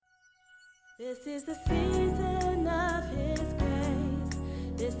This is the season of His grace.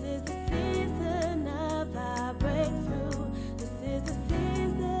 This is the season of our breakthrough. This is the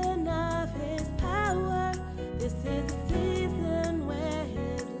season of His power. This is the season where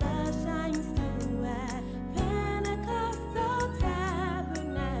His love shines through at Pentecostal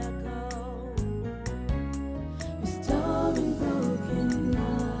Tabernacle, restoring broken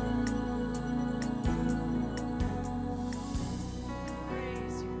love.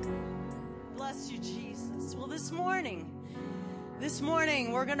 Praise you. Bless you, Jesus. Well, this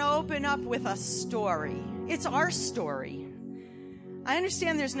morning, we're going to open up with a story. It's our story. I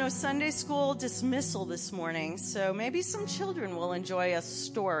understand there's no Sunday school dismissal this morning, so maybe some children will enjoy a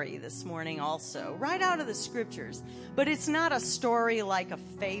story this morning also, right out of the scriptures. But it's not a story like a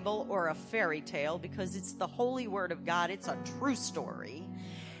fable or a fairy tale, because it's the holy word of God. It's a true story.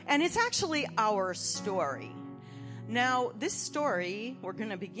 And it's actually our story. Now, this story, we're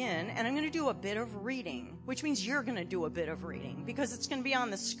going to begin, and I'm going to do a bit of reading, which means you're going to do a bit of reading, because it's going to be on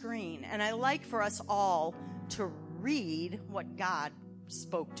the screen. And I like for us all to read what God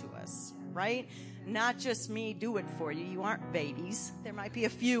spoke to us, right? Not just me do it for you. You aren't babies. There might be a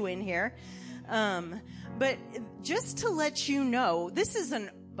few in here. But just to let you know,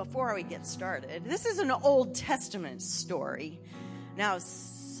 before we get started, this is an Old Testament story. Now,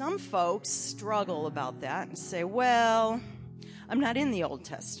 some folks struggle about that and say, well, I'm not in the Old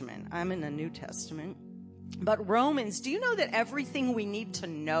Testament. I'm in the New Testament. But Romans, do you know that everything we need to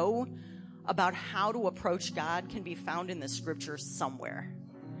know about how to approach God can be found in the scriptures somewhere?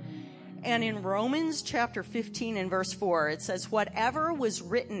 And in Romans chapter 15 and verse 4, it says, whatever was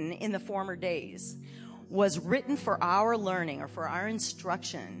written in the former days was written for our learning, or for our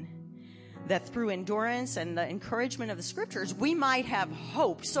instruction, that through endurance and the encouragement of the scriptures, we might have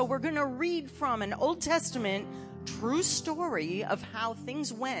hope. So we're going to read from an Old Testament true story of how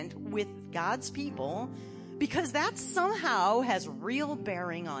things went with God's people, because that somehow has real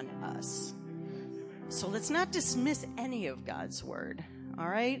bearing on us. So let's not dismiss any of God's word. All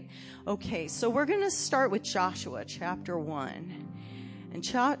right? Okay, so we're going to start with Joshua chapter 1. And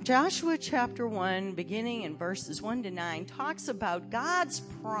Joshua chapter 1, beginning in verses 1 to 9, talks about God's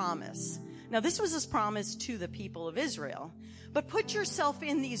promise. Now, this was his promise to the people of Israel. But put yourself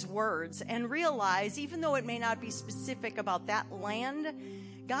in these words and realize, even though it may not be specific about that land,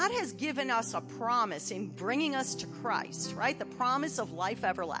 God has given us a promise in bringing us to Christ, right? The promise of life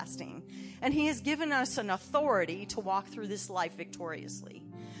everlasting. And he has given us an authority to walk through this life victoriously.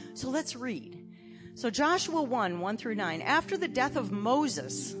 So let's read. So Joshua 1 through 9. After the death of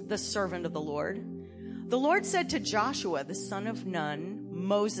Moses, the servant of the Lord said to Joshua, the son of Nun,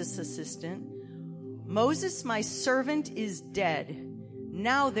 Moses' assistant, Moses, my servant, is dead.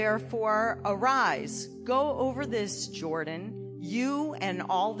 Now, therefore, arise, go over this Jordan, you and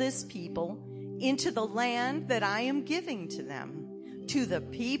all this people, into the land that I am giving to them, to the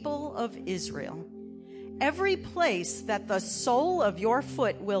people of Israel. Every place that the sole of your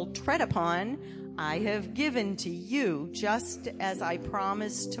foot will tread upon, I have given to you, just as I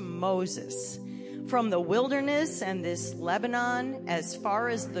promised to Moses. From the wilderness and this Lebanon, as far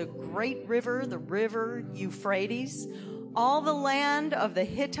as the great river, the river Euphrates, all the land of the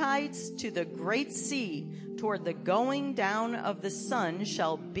Hittites to the great sea, toward the going down of the sun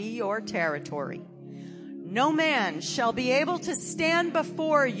shall be your territory. No man shall be able to stand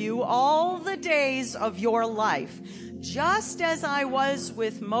before you all the days of your life. Just as I was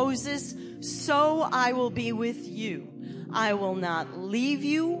with Moses, so I will be with you. I will not leave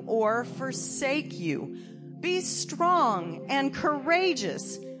you or forsake you. Be strong and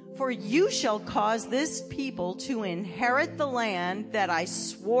courageous, for you shall cause this people to inherit the land that I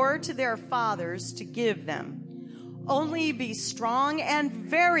swore to their fathers to give them. Only be strong and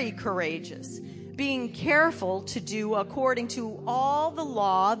very courageous, being careful to do according to all the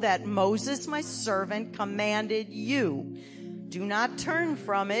law that Moses my servant commanded you. Do not turn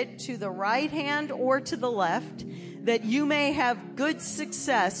from it to the right hand or to the left, that you may have good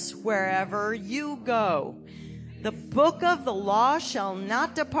success wherever you go. The book of the law shall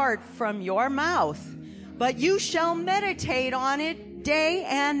not depart from your mouth, but you shall meditate on it day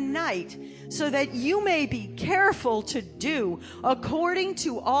and night, so that you may be careful to do according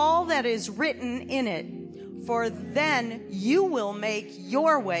to all that is written in it. For then you will make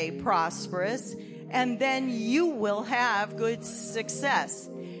your way prosperous, and then you will have good success.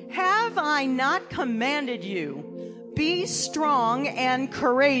 Have I not commanded you? Be strong and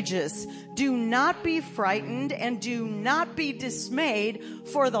courageous. Do not be frightened and do not be dismayed,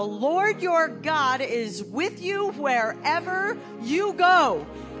 for the Lord your God is with you wherever you go.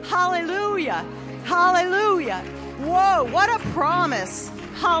 Hallelujah. Hallelujah. Whoa, what a promise.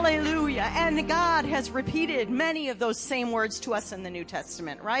 Hallelujah. And God has repeated many of those same words to us in the New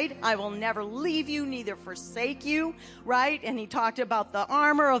Testament, right? I will never leave you, neither forsake you, right? And he talked about the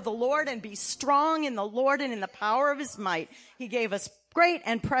armor of the Lord and be strong in the Lord and in the power of his might. He gave us great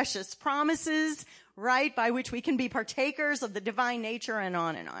and precious promises, right? By which we can be partakers of the divine nature and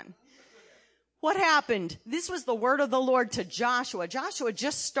on and on. What happened? This was the word of the Lord to Joshua. Joshua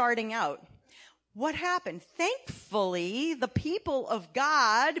just starting out. What happened? Thankfully, the people of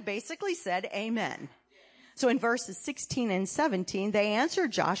God basically said amen. So in verses 16 and 17, they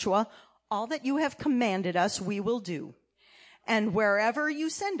answered Joshua, all that you have commanded us, we will do. And wherever you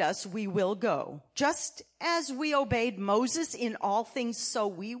send us, we will go. Just as we obeyed Moses in all things, so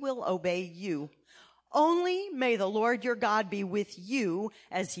we will obey you. Only may the Lord your God be with you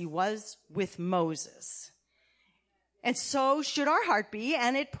as he was with Moses. And so should our heart be,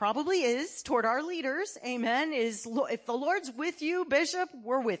 and it probably is, toward our leaders, amen, is if the Lord's with you, Bishop,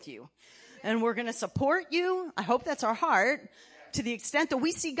 we're with you. And we're going to support you. I hope that's our heart. To the extent that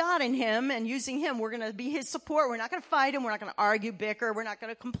we see God in him and using him, we're going to be his support. We're not going to fight him. We're not going to argue, bicker. We're not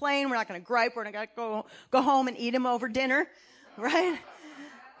going to complain. We're not going to gripe. We're not going to go home and eat him over dinner, right?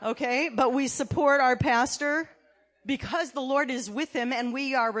 Okay, but we support our pastor because the Lord is with him, and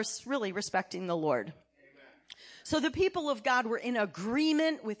we are really respecting the Lord. So the people of God were in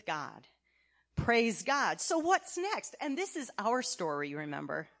agreement with God. Praise God. So what's next? And this is our story,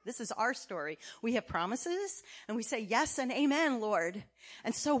 remember. This is our story. We have promises, and we say yes and amen, Lord.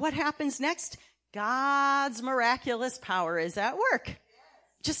 And so what happens next? God's miraculous power is at work,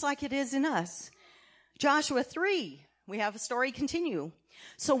 just like it is in us. Joshua 3, we have a story continue.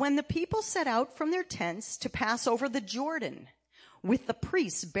 So when the people set out from their tents to pass over the Jordan, with the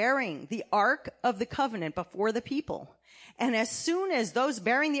priests bearing the ark of the covenant before the people. And as soon as those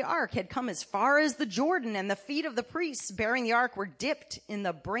bearing the ark had come as far as the Jordan, and the feet of the priests bearing the ark were dipped in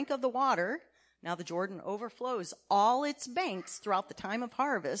the brink of the water, now the Jordan overflows all its banks throughout the time of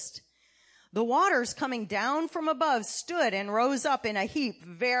harvest, the waters coming down from above stood and rose up in a heap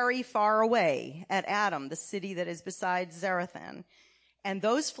very far away at Adam, the city that is beside Zarethan. And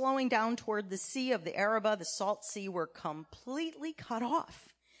those flowing down toward the sea of the Arabah, the salt sea, were completely cut off.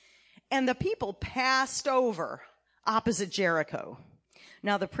 And the people passed over opposite Jericho.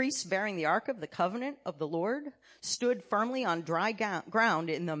 Now the priests bearing the ark of the covenant of the Lord stood firmly on dry ground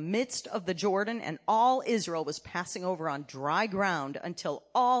in the midst of the Jordan, and all Israel was passing over on dry ground until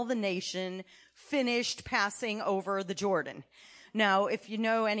all the nation finished passing over the Jordan. Now, if you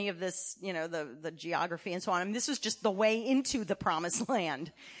know any of this, you know, the geography and so on, I mean, this was just the way into the promised land.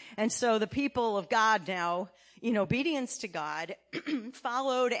 And so the people of God now, in obedience to God,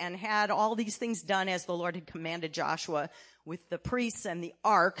 followed and had all these things done as the Lord had commanded Joshua, with the priests and the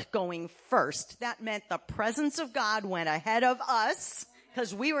ark going first. That meant the presence of God went ahead of us,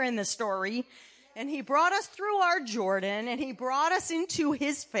 because we were in the story, and he brought us through our Jordan, and he brought us into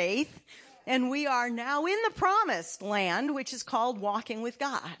his faith. And we are now in the promised land, which is called walking with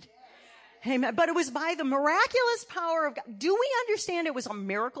God. Amen. But it was by the miraculous power of God. Do we understand it was a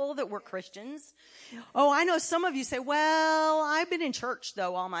miracle that we're Christians? Oh, I know some of you say, well, I've been in church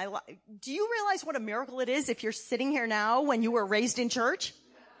though all my life. Do you realize what a miracle it is if you're sitting here now when you were raised in church?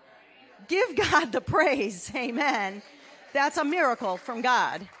 Give God the praise. Amen. That's a miracle from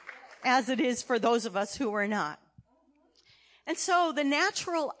God, as it is for those of us who are not. And so the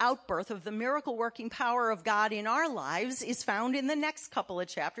natural outbirth of the miracle-working power of God in our lives is found in the next couple of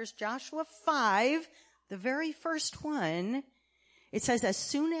chapters. Joshua 5, the very first one, it says, as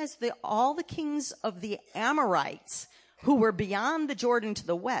soon as all the kings of the Amorites who were beyond the Jordan to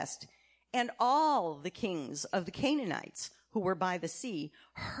the west, and all the kings of the Canaanites who were by the sea,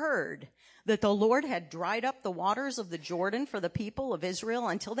 heard that the Lord had dried up the waters of the Jordan for the people of Israel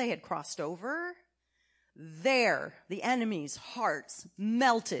until they had crossed over, there, the enemy's hearts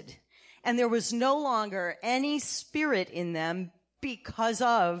melted, and there was no longer any spirit in them because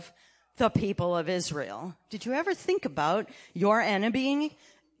of the people of Israel. Did you ever think about your enemy?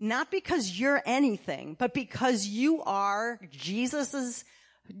 Not because you're anything, but because you are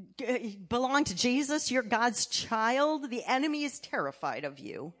belong to Jesus, you're God's child. The enemy is terrified of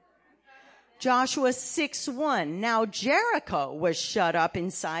you. Joshua 6:1. Now Jericho was shut up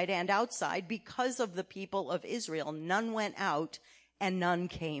inside and outside because of the people of Israel. None went out and none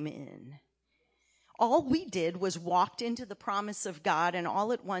came in. All we did was walked into the promise of God, and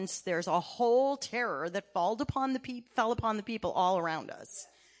all at once there's a whole terror that fell upon the people all around us.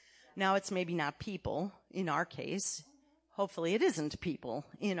 Now it's maybe not people in our case. Hopefully it isn't people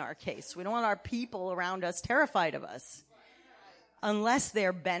in our case. We don't want our people around us terrified of us, unless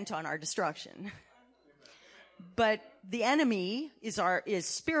they're bent on our destruction. But the enemy is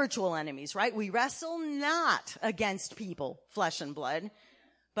spiritual enemies, right? We wrestle not against people, flesh and blood,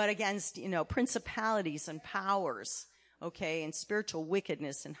 but against, principalities and powers, okay, and spiritual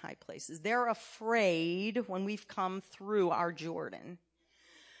wickedness in high places. They're afraid when we've come through our Jordan.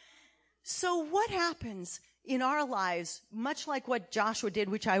 So what happens in our lives, much like what Joshua did,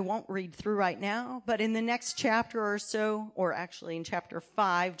 which I won't read through right now, but in the next chapter or so, or actually in chapter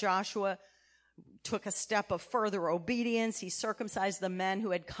 5, Joshua took a step of further obedience. He circumcised the men who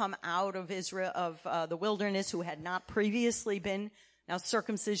had come out of Israel, of the wilderness, who had not previously been. Now,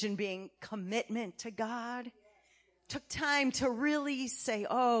 circumcision being commitment to God. Took time to really say,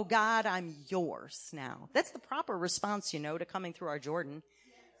 oh, God, I'm yours now. That's the proper response, to coming through our Jordan.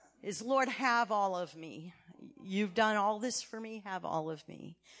 Is, Lord, have all of me. You've done all this for me, have all of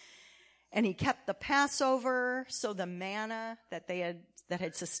me. And he kept the Passover, so the manna that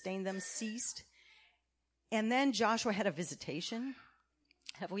had sustained them ceased. And then Joshua had a visitation.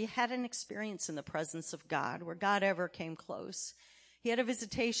 Have we had an experience in the presence of God where God ever came close? He had a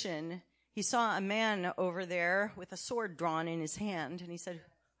visitation. He saw a man over there with a sword drawn in his hand. And he said,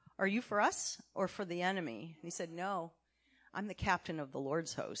 are you for us or for the enemy? And he said, no, I'm the captain of the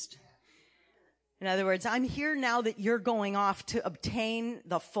Lord's host. In other words, I'm here now that you're going off to obtain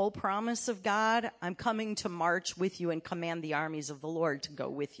the full promise of God. I'm coming to march with you and command the armies of the Lord to go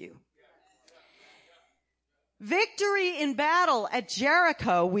with you. Victory in battle at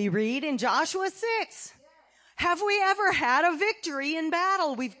Jericho, we read in Joshua 6. Have we ever had a victory in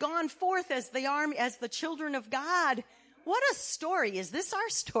battle? We've gone forth as the army, as the children of God. What a story. Is this our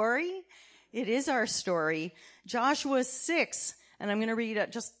story? It is our story. Joshua 6, and I'm going to read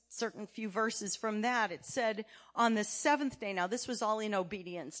just certain few verses from that. It said, on the seventh day, now this was all in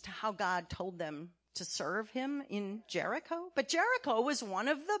obedience to how God told them to serve him in Jericho. But Jericho was one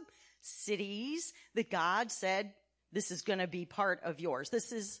of the cities that God said, this is going to be part of yours.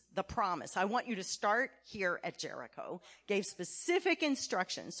 This is the promise. I want you to start here at Jericho. Gave specific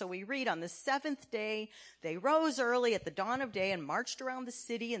instructions. So we read, on the seventh day, they rose early at the dawn of day and marched around the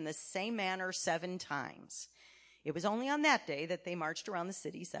city in the same manner 7 times. It was only on that day that they marched around the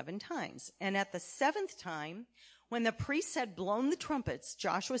city 7 times. And at the 7th time, when the priests had blown the trumpets,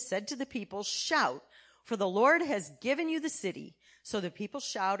 Joshua said to the people, shout, for the Lord has given you the city. So the people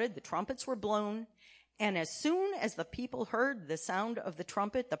shouted, the trumpets were blown, and as soon as the people heard the sound of the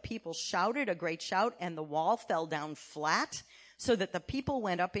trumpet, the people shouted a great shout, and the wall fell down flat, so that the people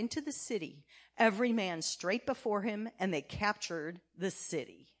went up into the city, every man straight before him, and they captured the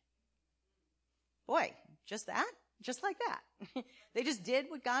city. Boy, just like that. They just did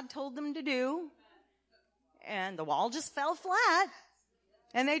what God told them to do, and the wall just fell flat,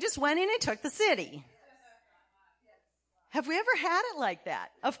 and they just went in and took the city. Have we ever had it like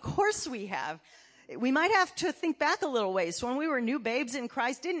that? Of course we have. We might have to think back a little ways. When we were new babes in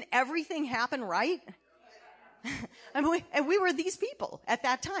Christ, didn't everything happen right? And we were these people at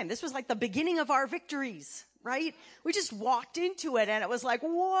that time. This was like the beginning of our victories, right? We just walked into it and it was like,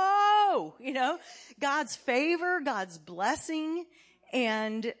 whoa, God's favor, God's blessing.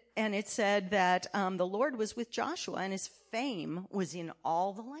 And it said that the Lord was with Joshua and his fame was in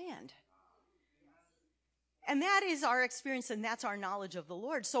all the land. And that is our experience, and that's our knowledge of the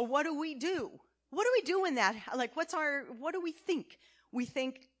Lord. So what do we do? What do we do in that? Like, what do we think? We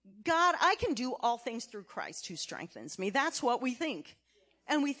think, God, I can do all things through Christ who strengthens me. That's what we think.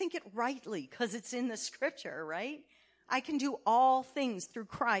 And we think it rightly because it's in the scripture, right? I can do all things through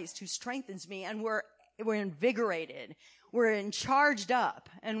Christ who strengthens me. And we're invigorated. We're charged up.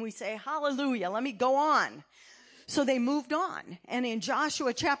 And we say, hallelujah, let me go on. So they moved on. And in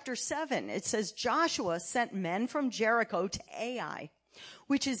Joshua chapter 7, it says, Joshua sent men from Jericho to Ai,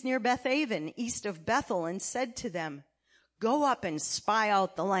 which is near Bethaven, east of Bethel, and said to them, go up and spy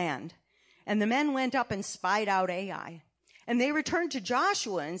out the land. And the men went up and spied out Ai. And they returned to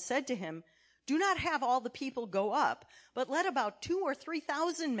Joshua and said to him, do not have all the people go up, but let about 2,000 or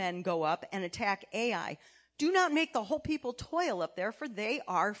 3,000 men go up and attack Ai. Do not make the whole people toil up there, for they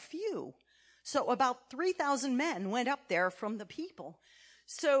are few. So about 3,000 men went up there from the people.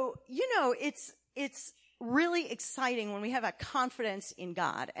 So, it's really exciting when we have a confidence in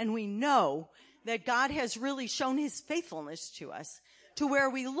God and we know that God has really shown his faithfulness to us, to where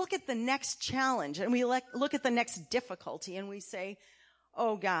we look at the next challenge and we look at the next difficulty and we say,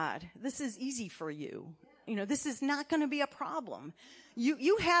 oh God, this is easy for you. This is not going to be a problem.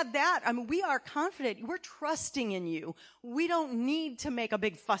 You had that. I mean, we are confident. We're trusting in you. We don't need to make a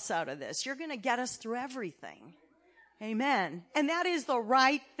big fuss out of this. You're going to get us through everything. Amen. And that is the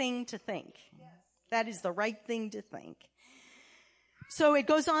right thing to think. That is the right thing to think. So it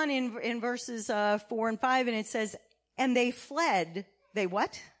goes on in verses 4 and 5, and it says, And they fled. They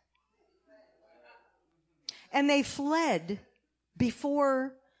what? And they fled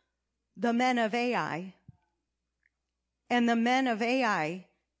before the men of Ai. And the men of Ai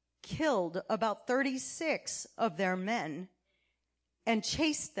killed about 36 of their men and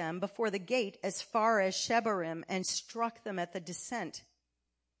chased them before the gate as far as Shebarim and struck them at the descent.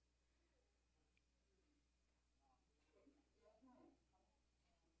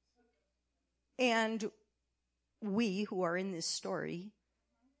 And we who are in this story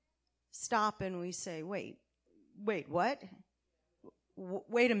stop and we say, wait, what?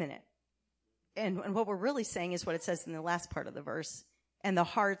 Wait a minute. And what we're really saying is what it says in the last part of the verse. And the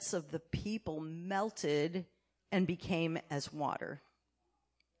hearts of the people melted and became as water.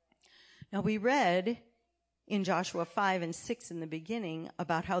 Now we read in Joshua 5 and 6 in the beginning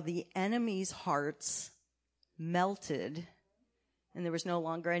about how the enemy's hearts melted and there was no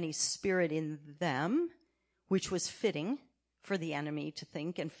longer any spirit in them, which was fitting for the enemy to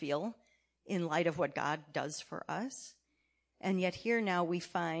think and feel in light of what God does for us. And yet here now we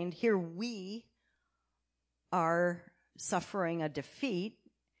find, here we are suffering a defeat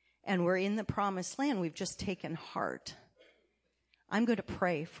and we're in the promised land. We've just taken heart. I'm going to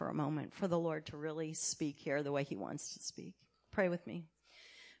pray for a moment for the Lord to really speak here the way he wants to speak. Pray with me.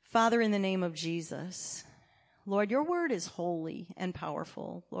 Father, in the name of Jesus, Lord, your word is holy and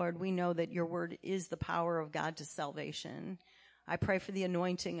powerful. Lord, we know that your word is the power of God to salvation. I pray for the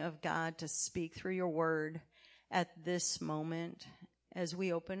anointing of God to speak through your word at this moment as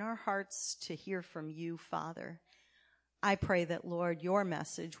we open our hearts to hear from you, Father. I pray that, Lord, your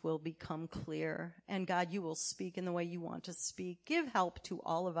message will become clear. And God, you will speak in the way you want to speak. Give help to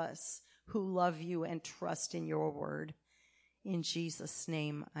all of us who love you and trust in your word. In Jesus'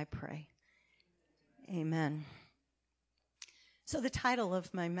 name I pray. Amen. So the title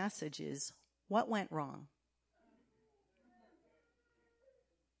of my message is, What Went Wrong?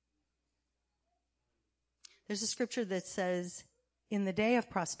 There's a scripture that says, in the day of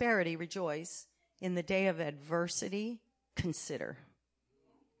prosperity, rejoice. In the day of adversity, consider.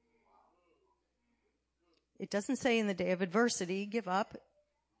 It doesn't say in the day of adversity, give up.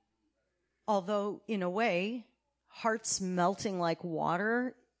 Although, in a way, hearts melting like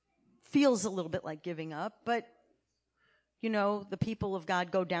water feels a little bit like giving up. But, you know, the people of God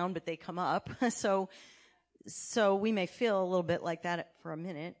go down, but they come up. So we may feel a little bit like that for a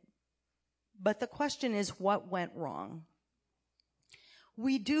minute. But the question is, what went wrong?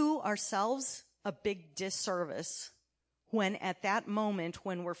 We do ourselves a big disservice when at that moment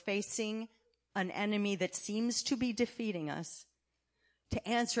when we're facing an enemy that seems to be defeating us, to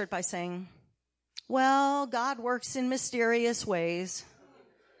answer it by saying, well, God works in mysterious ways.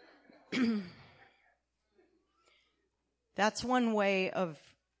 That's one way of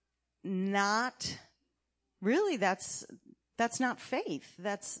not, really, that's not faith.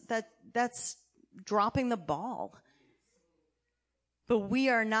 That's dropping the ball. But we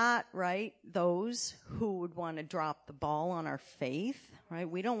are not, right, those who would want to drop the ball on our faith, right?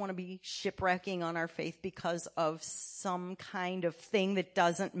 We don't want to be shipwrecking on our faith because of some kind of thing that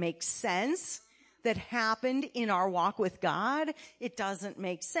doesn't make sense that happened in our walk with God. It doesn't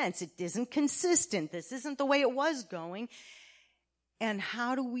make sense. It isn't consistent. This isn't the way it was going. And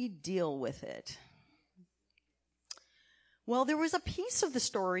how do we deal with it? Well, there was a piece of the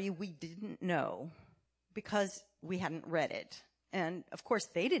story we didn't know because we hadn't read it. And, of course,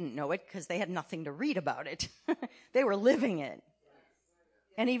 they didn't know it because they had nothing to read about it. They were living it.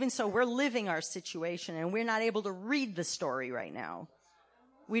 And even so, we're living our situation, and we're not able to read the story right now.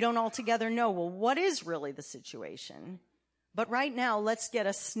 We don't altogether know, well, what is really the situation? But right now, let's get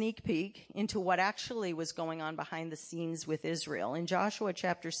a sneak peek into what actually was going on behind the scenes with Israel. In Joshua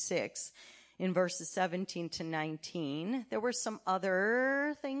chapter 6, in verses 17 to 19, there were some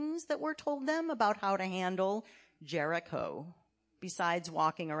other things that were told them about how to handle Jericho, besides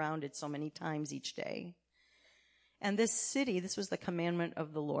walking around it so many times each day. And this city, this was the commandment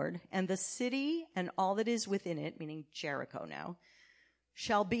of the Lord, and the city and all that is within it, meaning Jericho now,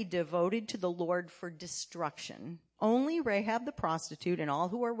 shall be devoted to the Lord for destruction. Only Rahab the prostitute and all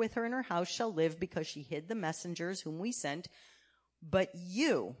who are with her in her house shall live, because she hid the messengers whom we sent. But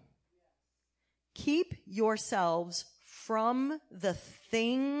you, keep yourselves from the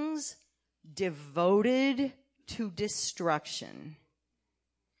things devoted to destruction.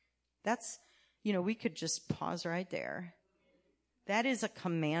 That's, we could just pause right there. That is a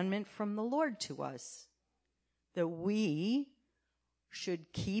commandment from the Lord to us, that we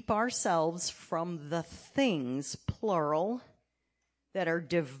should keep ourselves from the things, plural, that are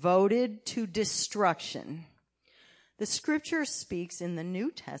devoted to destruction. The scripture speaks in the New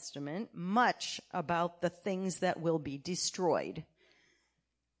Testament much about the things that will be destroyed.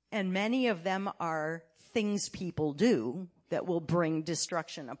 And many of them are things people do that will bring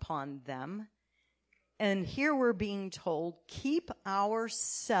destruction upon them. And here we're being told, keep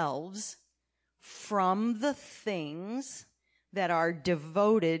ourselves from the things that are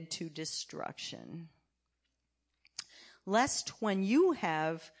devoted to destruction. Lest when you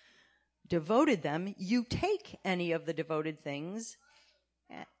have devoted them, you take any of the devoted things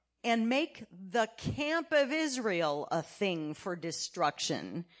and make the camp of Israel a thing for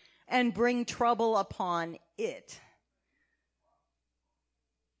destruction and bring trouble upon it.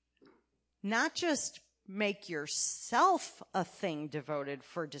 Not just make yourself a thing devoted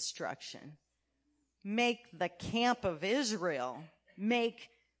for destruction. Make the camp of Israel, make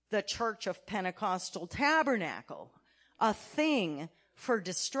the Church of Pentecostal Tabernacle a thing for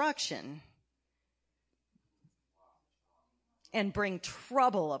destruction and bring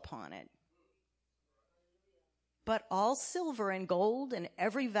trouble upon it. But all silver and gold and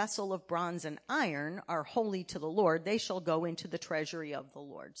every vessel of bronze and iron are holy to the Lord. They shall go into the treasury of the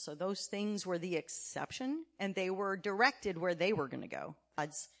Lord. So those things were the exception, and they were directed where they were going to go.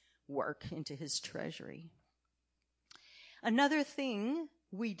 God's work into his treasury. Another thing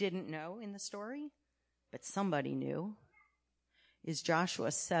we didn't know in the story, but somebody knew, is Joshua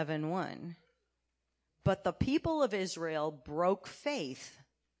 7:1. But the people of Israel broke faith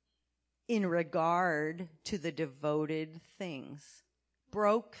in regard to the devoted things.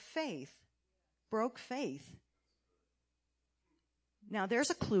 Broke faith. Broke faith. Now there's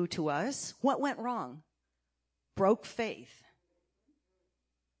a clue to us. What went wrong? Broke faith.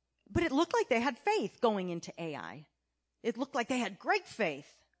 But it looked like they had faith going into AI. It looked like they had great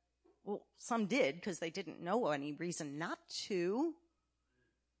faith. Well, some did because they didn't know any reason not to.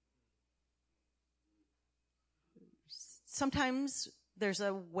 Sometimes there's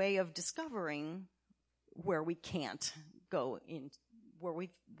a way of discovering where we can't go in, where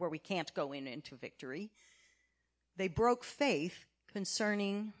we can't go into victory. They broke faith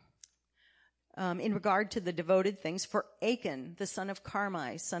concerning, in regard to the devoted things, for Achan, the son of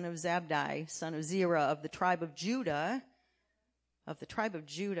Carmi, son of Zabdi, son of Zerah, of the tribe of Judah,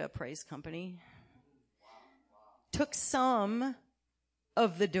 praise company, took some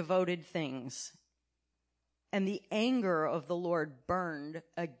of the devoted things. And the anger of the Lord burned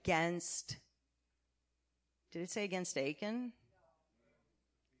against, did it say against Achan?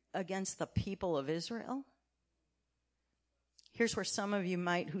 Against the people of Israel? Here's where some of you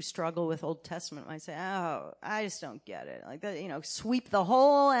who struggle with Old Testament might say, oh, I just don't get it. Like that, sweep the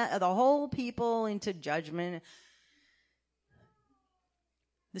whole people into judgment.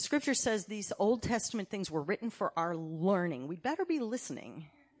 The scripture says these Old Testament things were written for our learning. We'd better be listening.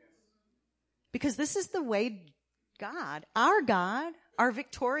 Because this is the way God, our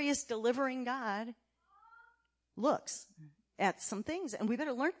victorious delivering God, looks at some things, and we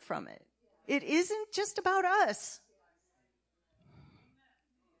better learn from it. It isn't just about us.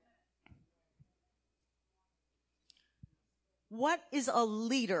 What is a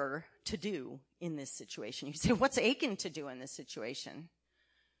leader to do in this situation? You say, what's Achan to do in this situation?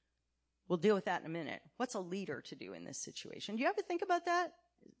 We'll deal with that in a minute. What's a leader to do in this situation? Do you ever think about that?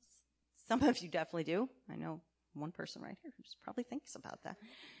 Some of you definitely do. I know one person right here who probably thinks about that.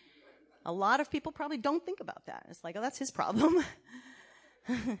 A lot of people probably don't think about that. It's like, oh, that's his problem.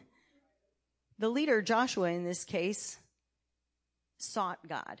 The leader, Joshua, in this case, sought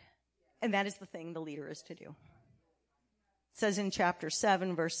God. And that is the thing the leader is to do. It says in chapter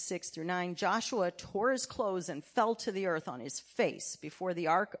 7, verse 6 through 9, Joshua tore his clothes and fell to the earth on his face before the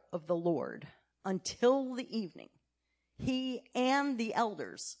ark of the Lord until the evening. He and the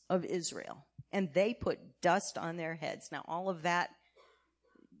elders of Israel, and they put dust on their heads. Now,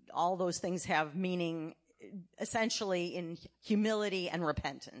 all those things have meaning essentially in humility and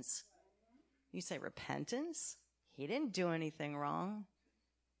repentance. You say, repentance? He didn't do anything wrong.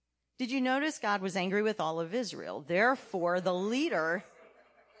 Did you notice God was angry with all of Israel? Therefore, the leader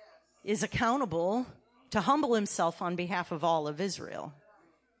is accountable to humble himself on behalf of all of Israel.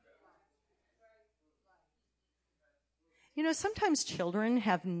 Sometimes children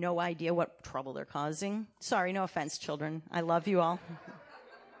have no idea what trouble they're causing. Sorry, no offense, children. I love you all.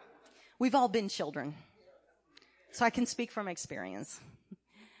 We've all been children, so I can speak from experience.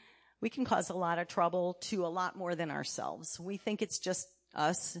 We can cause a lot of trouble to a lot more than ourselves. We think it's just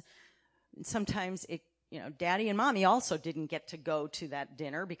us. Sometimes Daddy and Mommy also didn't get to go to that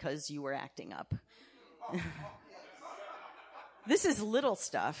dinner because you were acting up. This is little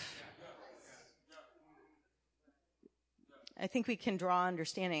stuff. I think we can draw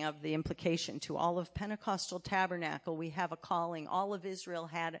understanding of the implication to all of Pentecostal Tabernacle. We have a calling. All of Israel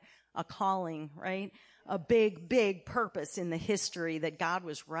had a calling, right? A big, big purpose in the history that God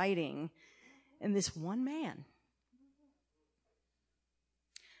was writing in this one man.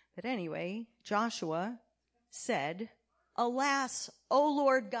 But anyway, Joshua said, "Alas, O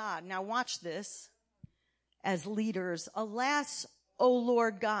Lord God." Now watch this as leaders. "Alas, O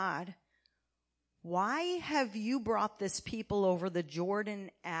Lord God, why have you brought this people over the Jordan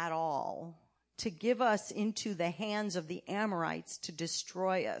at all to give us into the hands of the Amorites to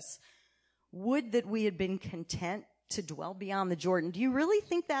destroy us? Would that we had been content to dwell beyond the Jordan." Do you really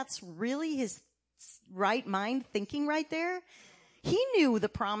think that's really his right mind thinking right there? He knew the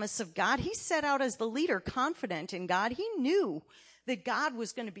promise of God. He set out as the leader, confident in God. He knew that God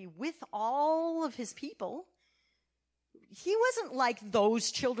was going to be with all of his people. He wasn't like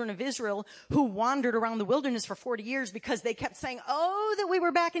those children of Israel who wandered around the wilderness for 40 years because they kept saying, "Oh, that we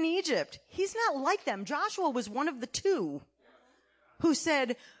were back in Egypt." He's not like them. Joshua was one of the two who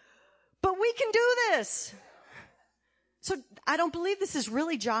said, "But we can do this." So I don't believe this is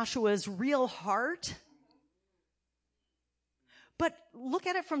really Joshua's real heart. But look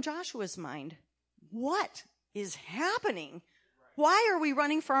at it from Joshua's mind. What is happening? Why are we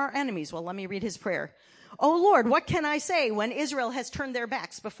running for our enemies? Well, let me read his prayer. "O Lord, what can I say when Israel has turned their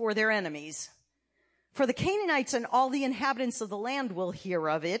backs before their enemies? For the Canaanites and all the inhabitants of the land will hear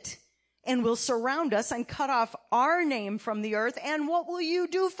of it and will surround us and cut off our name from the earth. And what will you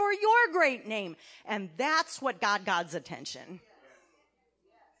do for your great name?" And that's what got God's attention.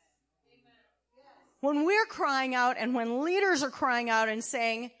 When we're crying out and when leaders are crying out and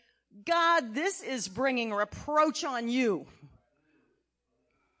saying, "God, this is bringing reproach on you.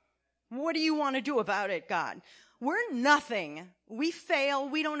 What do you want to do about it, God? We're nothing. We fail.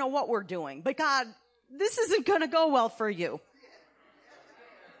 We don't know what we're doing. But God, this isn't going to go well for you."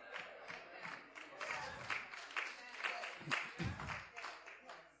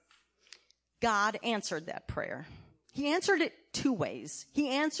 God answered that prayer. He answered it two ways. He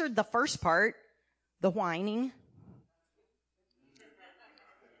answered the first part, the whining.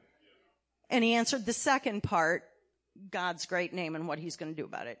 And he answered the second part, God's great name and what he's going to do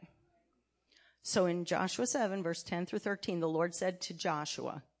about it. So in Joshua 7, verse 10 through 13, the Lord said to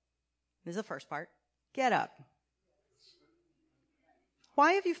Joshua, this is the first part, "Get up.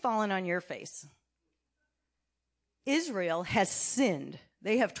 Why have you fallen on your face? Israel has sinned.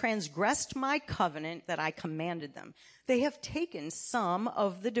 They have transgressed my covenant that I commanded them. They have taken some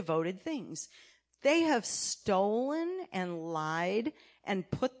of the devoted things. They have stolen and lied and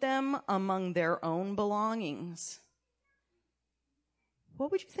put them among their own belongings."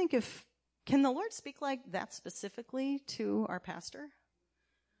 What would you think if, can the Lord speak like that specifically to our pastor?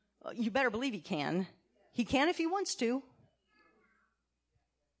 You better believe he can. He can if he wants to.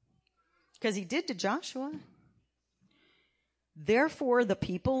 Because he did to Joshua. "Therefore, the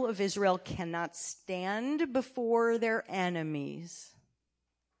people of Israel cannot stand before their enemies."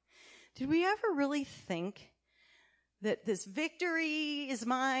 Did we ever really think that this victory is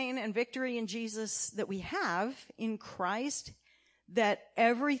mine and victory in Jesus that we have in Christ, that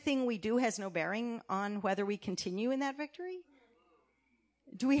everything we do has no bearing on whether we continue in that victory?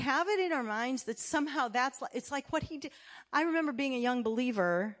 Do we have it in our minds that somehow it's like what he did? I remember being a young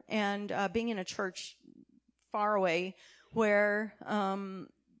believer and being in a church far away where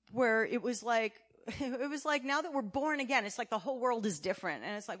it was like now that we're born again, it's like the whole world is different.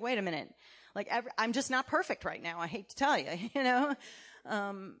 And it's like, wait a minute, like I'm just not perfect right now. I hate to tell you,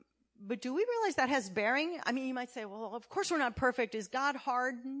 but do we realize that has bearing? I mean, you might say, well, of course we're not perfect. Is God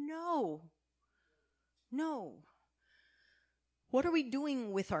hard? No. What are we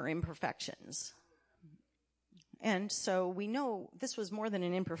doing with our imperfections? And so we know this was more than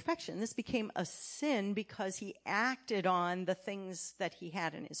an imperfection. This became a sin because he acted on the things that he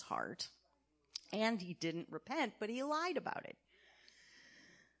had in his heart. And he didn't repent, but he lied about it.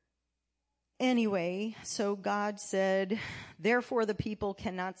 Anyway, so God said, "Therefore the people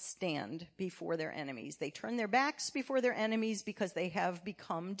cannot stand before their enemies. They turn their backs before their enemies because they have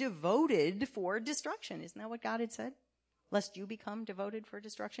become devoted for destruction." Isn't that what God had said? "Lest you become devoted for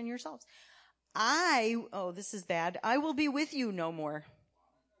destruction yourselves. This is bad. I will be with you no more.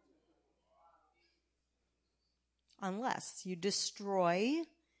 Unless you destroy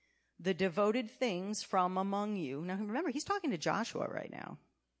the devoted things from among you." Now remember, he's talking to Joshua right now.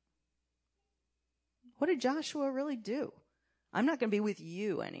 What did Joshua really do? I'm not going to be with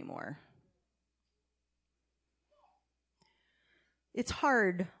you anymore. It's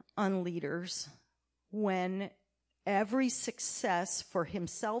hard on leaders when every success for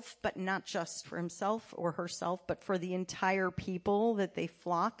himself, but not just for himself or herself, but for the entire people that they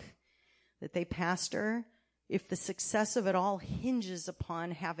flock, that they pastor, if the success of it all hinges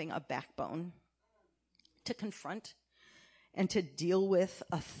upon having a backbone to confront and to deal with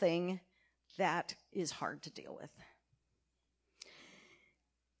a thing that is hard to deal with.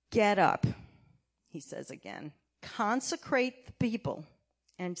 Get up, he says again. Consecrate the people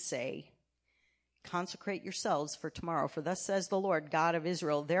and say, consecrate yourselves for tomorrow. For thus says the Lord God of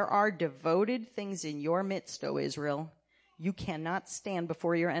Israel, there are devoted things in your midst, O Israel. You cannot stand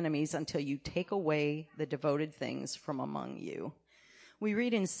before your enemies until you take away the devoted things from among you. We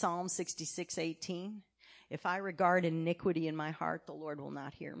read in Psalm 66:18, if I regard iniquity in my heart, the Lord will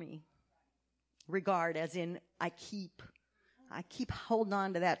not hear me. Regard as in I keep holding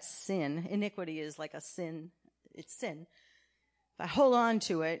on to that sin. Iniquity is like a sin. It's sin. If I hold on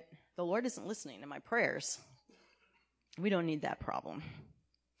to it, the Lord isn't listening to my prayers. We don't need that problem.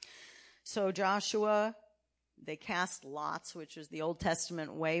 So Joshua, they cast lots, which is the Old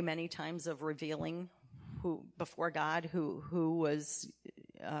Testament way many times of revealing who before God who was,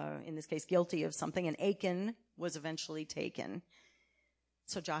 in this case, guilty of something. And Achan was eventually taken.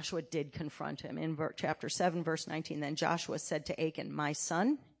 So Joshua did confront him. In chapter 7, verse 19, then Joshua said to Achan, my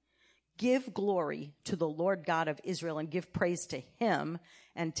son, give glory to the Lord God of Israel and give praise to him,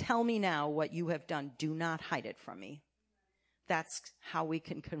 and tell me now what you have done. Do not hide it from me. That's how we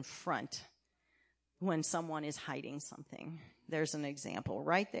can confront when someone is hiding something. There's an example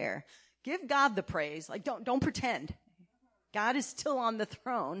right there. Give God the praise. Like, don't pretend. God is still on the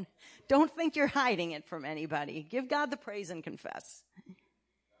throne. Don't think you're hiding it from anybody. Give God the praise and confess.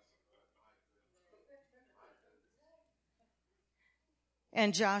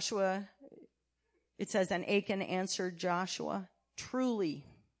 And Joshua, it says, and Achan answered Joshua, truly,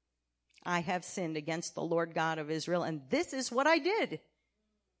 I have sinned against the Lord God of Israel, and this is what I did.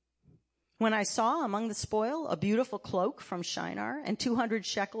 When I saw among the spoil a beautiful cloak from Shinar and 200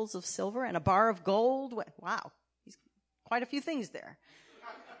 shekels of silver and a bar of gold. Wow, quite a few things there.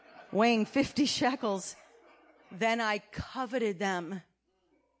 Weighing 50 shekels. Then I coveted them.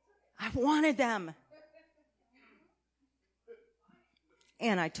 I wanted them.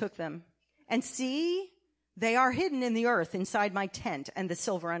 And I took them. And see, they are hidden in the earth inside my tent and the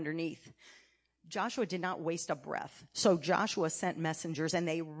silver underneath. Joshua did not waste a breath. So Joshua sent messengers, and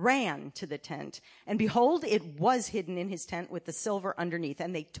they ran to the tent. And behold, it was hidden in his tent with the silver underneath.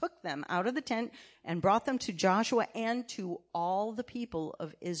 And they took them out of the tent and brought them to Joshua and to all the people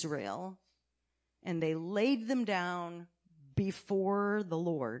of Israel. And they laid them down before the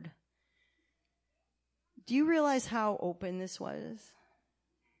Lord. Do you realize how open this was?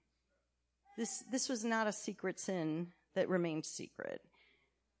 This was not a secret sin that remained secret.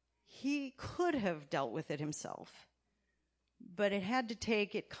 He could have dealt with it himself, but it had to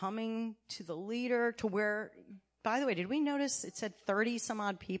take it coming to the leader to where, by the way, did we notice it said 30 some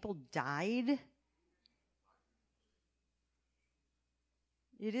odd people died?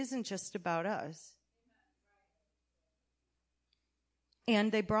 It isn't just about us.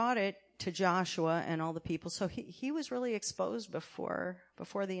 And they brought it to Joshua and all the people. So he was really exposed before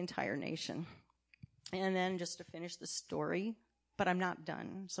the entire nation. And then just to finish the story, but I'm not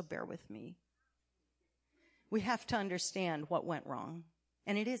done, so bear with me. We have to understand what went wrong.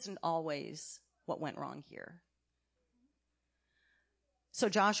 And it isn't always what went wrong here. So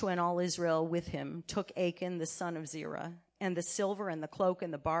Joshua and all Israel with him took Achan, the son of Zerah, and the silver and the cloak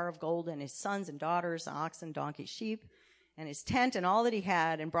and the bar of gold and his sons and daughters, oxen, donkeys, sheep, and his tent and all that he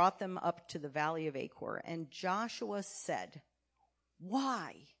had, and brought them up to the valley of Achor. And Joshua said,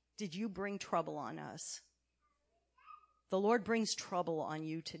 why did you bring trouble on us? The Lord brings trouble on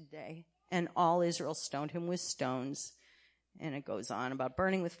you today. And all Israel stoned him with stones. And it goes on about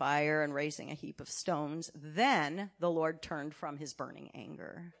burning with fire and raising a heap of stones. Then the Lord turned from his burning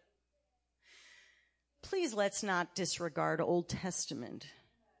anger. Please let's not disregard Old Testament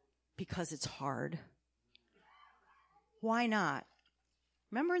because it's hard. Why not?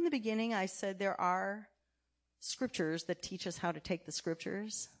 Remember in the beginning I said there are scriptures that teach us how to take the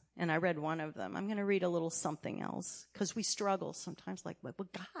scriptures? And I read one of them. I'm going to read a little something else because we struggle sometimes like,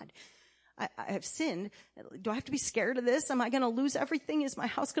 but God, I have sinned. Do I have to be scared of this? Am I going to lose everything? Is my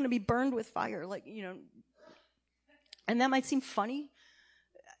house going to be burned with fire? And that might seem funny.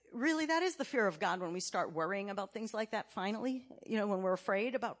 Really, that is the fear of God when we start worrying about things like that finally, when we're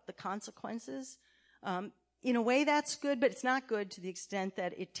afraid about the consequences. In a way that's good, but it's not good to the extent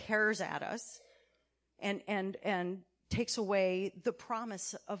that it tears at us and takes away the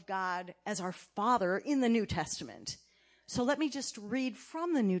promise of God as our Father in the New Testament. So let me just read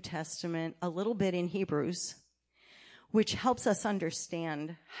from the New Testament a little bit in Hebrews. which helps us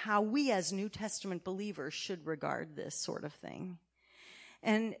understand how we as New Testament believers should regard this sort of thing.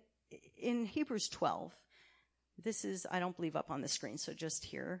 And in Hebrews 12, this is, I don't believe, up on the screen, so just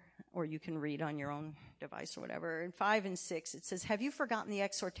here, or you can read on your own device or whatever. In 5 and 6, it says, "Have you forgotten the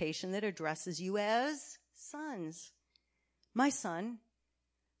exhortation that addresses you as sons? My son,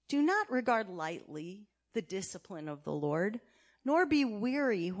 do not regard lightly the discipline of the Lord, nor be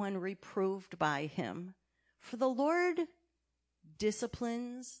weary when reproved by him. For the Lord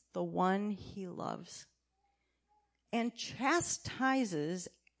disciplines the one he loves and chastises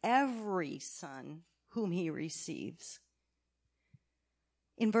every son whom he receives."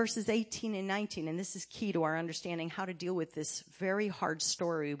 In verses 18 and 19, and this is key to our understanding how to deal with this very hard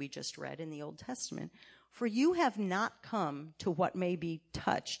story we just read in the Old Testament. "For you have not come to what may be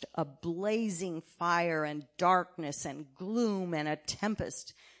touched, a blazing fire and darkness and gloom and a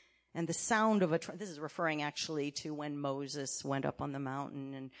tempest and the sound of a this is referring actually to when Moses went up on the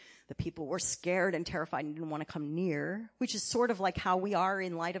mountain and the people were scared and terrified and didn't want to come near, which is sort of like how we are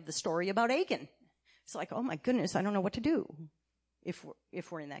in light of the story about Achan. It's like, oh my goodness, I don't know what to do.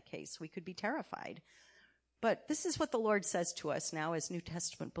 If we're in that case, we could be terrified. But this is what the Lord says to us now as New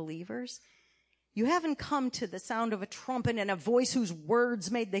Testament believers. You haven't come to the sound of a trumpet and a voice whose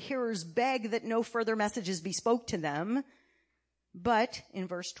words made the hearers beg that no further messages be spoke to them. But, in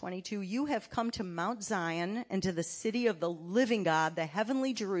verse 22, you have come to Mount Zion and to the city of the living God, the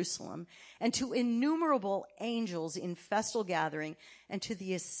heavenly Jerusalem, and to innumerable angels in festal gathering, and to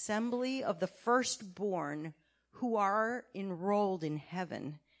the assembly of the firstborn who are enrolled in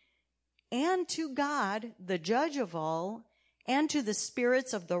heaven, and to God, the judge of all, and to the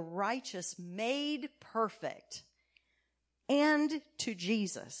spirits of the righteous made perfect, and to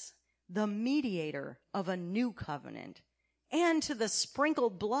Jesus, the mediator of a new covenant, and to the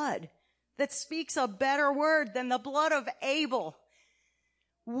sprinkled blood that speaks a better word than the blood of Abel.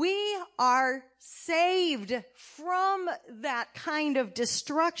 We are saved from that kind of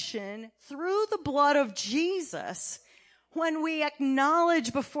destruction through the blood of Jesus when we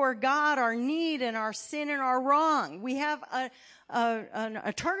acknowledge before God our need and our sin and our wrong. We have an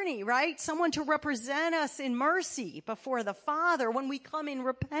attorney, right? Someone to represent us in mercy before the Father when we come in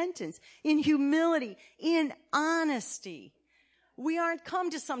repentance, in humility, in honesty. We aren't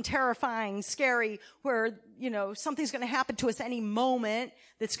come to some terrifying, scary, where, something's going to happen to us any moment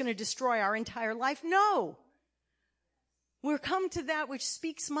that's going to destroy our entire life. No. We're come to that which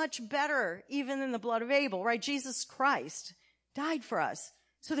speaks much better even than the blood of Abel, right? Jesus Christ died for us.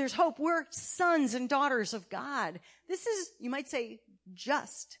 So there's hope. We're sons and daughters of God. This is, you might say,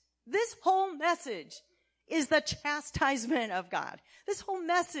 just. This whole message is the chastisement of God. This whole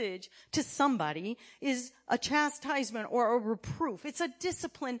message to somebody is a chastisement or a reproof. It's a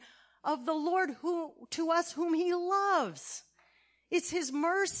discipline of the Lord to us whom he loves. It's his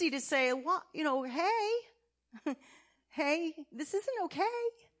mercy to say, hey, this isn't okay.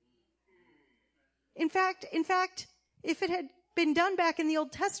 In fact, if it had been done back in the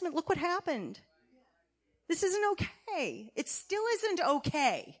Old Testament, look what happened. This isn't okay. It still isn't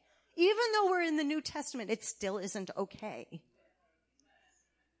okay. Even though we're in the New Testament, it still isn't okay.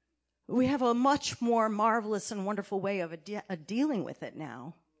 We have a much more marvelous and wonderful way of dealing with it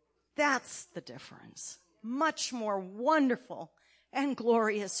now. That's the difference. Much more wonderful and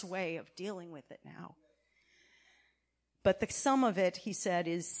glorious way of dealing with it now. But the sum of it, he said,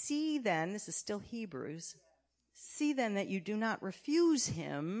 is see then, this is still Hebrews, see then that you do not refuse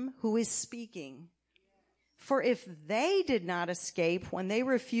him who is speaking. For if they did not escape when they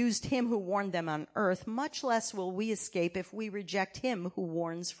refused him who warned them on earth, much less will we escape if we reject him who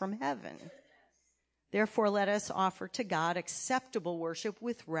warns from heaven. Therefore, let us offer to God acceptable worship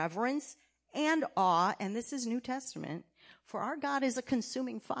with reverence and awe, and this is New Testament, for our God is a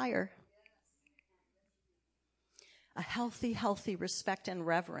consuming fire. A healthy respect and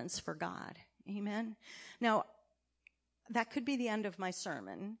reverence for God. Amen. Now, that could be the end of my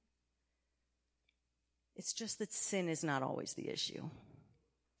sermon. It's just that sin is not always the issue.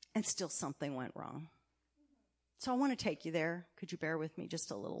 And still something went wrong. So I want to take you there. Could you bear with me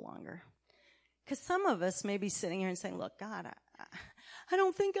just a little longer? Because some of us may be sitting here and saying, look, God, I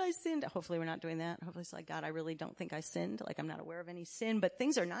don't think I sinned. Hopefully we're not doing that. Hopefully it's like, God, I really don't think I sinned. Like I'm not aware of any sin, but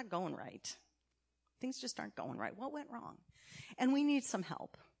things are not going right. Things just aren't going right. What went wrong? And we need some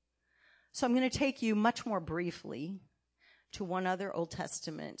help. So I'm going to take you much more briefly to one other Old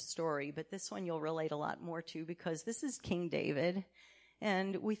Testament story, but this one you'll relate a lot more to because this is King David.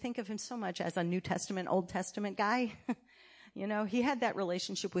 And we think of him so much as a New Testament, Old Testament guy. He had that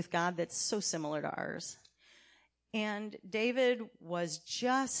relationship with God that's so similar to ours. And David was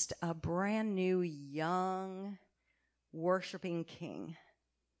just a brand new, young, worshiping king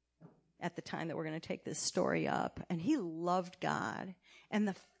at the time that we're going to take this story up. And he loved God. And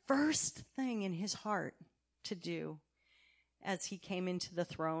the first thing in his heart to do as he came into the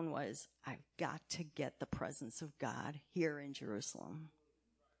throne was, I've got to get the presence of God here in Jerusalem.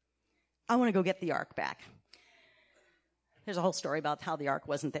 I want to go get the ark back. There's a whole story about how the ark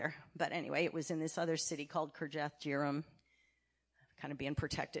wasn't there. But anyway, it was in this other city called Kirjath-Jearim, kind of being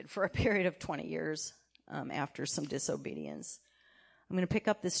protected for a period of 20 years after some disobedience. I'm going to pick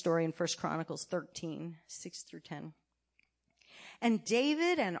up this story in 1 Chronicles 13, 6 through 10. And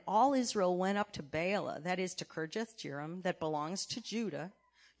David and all Israel went up to Baalah, that is to Kirjath-Jearim, that belongs to Judah,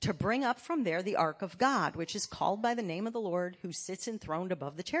 to bring up from there the ark of God, which is called by the name of the Lord, who sits enthroned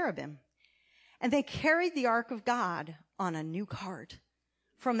above the cherubim. And they carried the ark of God on a new cart.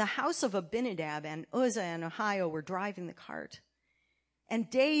 From the house of Abinadab, and Uzzah and Ahio were driving the cart. And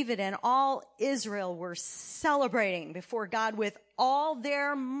David and all Israel were celebrating before God with all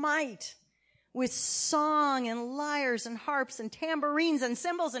their might, with song and lyres and harps and tambourines and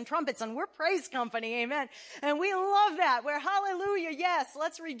cymbals and trumpets. And we're praise company, amen. And we love that. We're hallelujah, yes.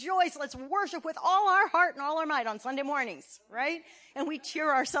 Let's rejoice. Let's worship with all our heart and all our might on Sunday mornings, right? And we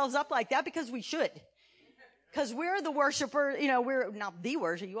cheer ourselves up like that because we should. Because we're the worshiper, we're not the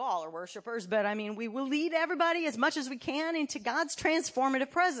worshiper, you all are worshipers, but I mean, we will lead everybody as much as we can into God's transformative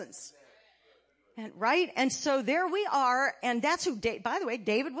presence. And, right? And so there we are, and that's who, by the way,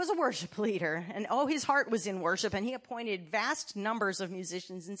 David was a worship leader, and his heart was in worship, and he appointed vast numbers of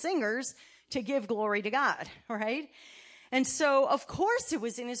musicians and singers to give glory to God, right? And so, of course, it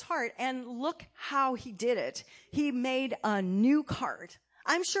was in his heart, and look how he did it. He made a new cart.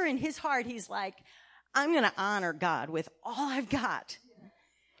 I'm sure in his heart, he's like, I'm going to honor God with all I've got.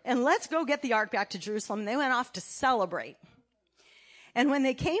 And let's go get the ark back to Jerusalem. They went off to celebrate. And when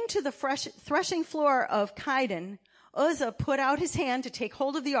they came to the threshing floor of Kidon, Uzzah put out his hand to take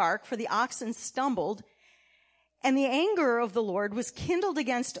hold of the ark, for the oxen stumbled. And the anger of the Lord was kindled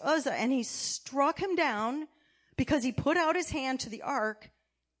against Uzzah, and he struck him down because he put out his hand to the ark,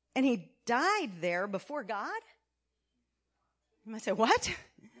 and he died there before God. You might say, what?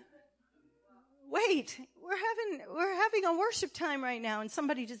 Wait, we're having a worship time right now, and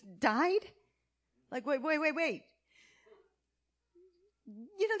somebody just died? Like, wait.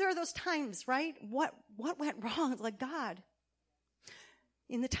 There are those times, right? What went wrong? Like, God,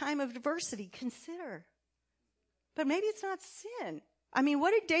 in the time of adversity, consider. But maybe it's not sin. I mean,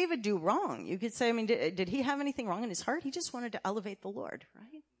 what did David do wrong? You could say, did he have anything wrong in his heart? He just wanted to elevate the Lord,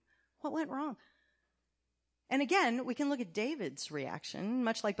 right? What went wrong? And again, we can look at David's reaction,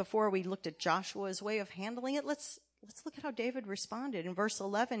 much like before we looked at Joshua's way of handling it. Let's look at how David responded in verse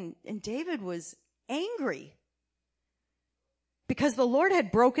 11. And David was angry because the Lord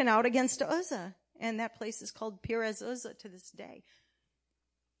had broken out against Uzzah. And that place is called Perez Uzzah to this day.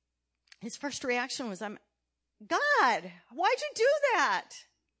 His first reaction was, God, why'd you do that?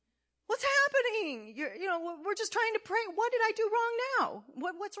 What's happening? We're just trying to pray. What did I do wrong now?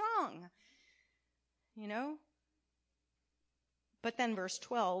 What's wrong? But then verse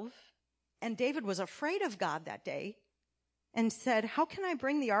 12, and David was afraid of God that day and said, how can I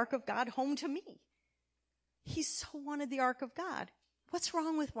bring the ark of God home to me? He so wanted the ark of God. What's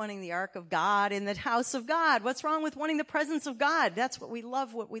wrong with wanting the ark of God in the house of God? What's wrong with wanting the presence of God? That's what we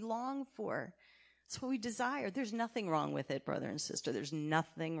love, what we long for. That's what we desire. There's nothing wrong with it, brother and sister. There's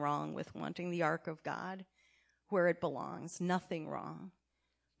nothing wrong with wanting the ark of God where it belongs. Nothing wrong.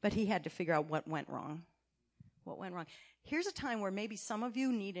 But he had to figure out what went wrong. What went wrong? Here's a time where maybe some of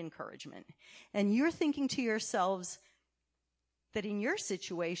you need encouragement. And you're thinking to yourselves that in your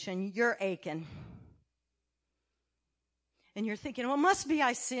situation, you're aching. And you're thinking, well, must be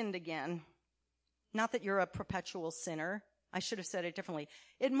I sinned again. Not that you're a perpetual sinner. I should have said it differently.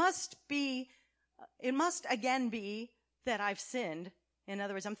 It must again be that I've sinned. In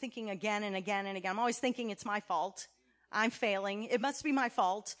other words, I'm thinking again and again and again. I'm always thinking it's my fault. I'm failing. It must be my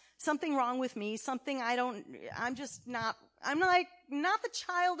fault. Something wrong with me. I'm like not the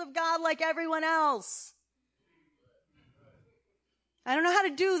child of God like everyone else. I don't know how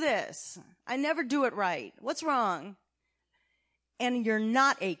to do this. I never do it right. What's wrong? And you're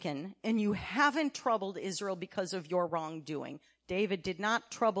not Achan, and you haven't troubled Israel because of your wrongdoing. David did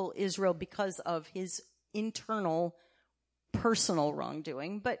not trouble Israel because of his internal, personal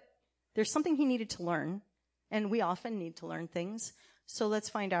wrongdoing, but there's something he needed to learn. And we often need to learn things. So let's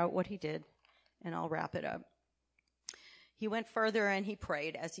find out what he did, and I'll wrap it up. He went further and he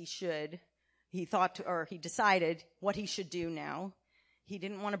prayed as he should. He decided what he should do now. He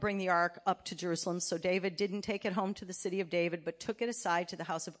didn't want to bring the ark up to Jerusalem, so David didn't take it home to the city of David, but took it aside to the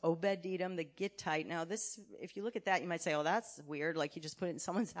house of Obed-Edom the Gittite. Now this, if you look at that, you might say, oh, that's weird, like you just put it in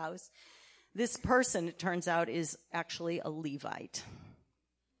someone's house. This person, it turns out, is actually a Levite.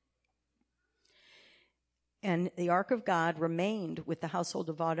 And the ark of God remained with the household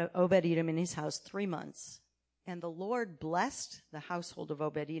of Obed-Edom in his house 3 months. And the Lord blessed the household of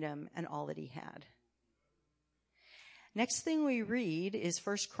Obed-Edom and all that he had. Next thing we read is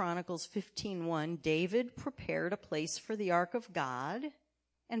 1 Chronicles 15:1. David prepared a place for the ark of God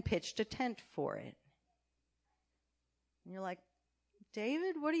and pitched a tent for it. And you're like,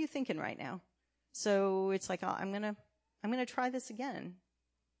 David, what are you thinking right now? So it's like, oh, I'm gonna try this again.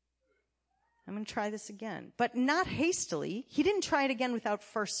 I'm going to try this again. But not hastily. He didn't try it again without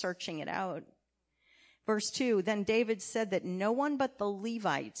first searching it out. Verse 2, then David said that no one but the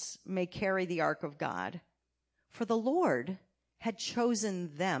Levites may carry the ark of God, for the Lord had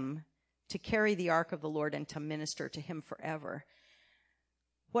chosen them to carry the ark of the Lord and to minister to him forever.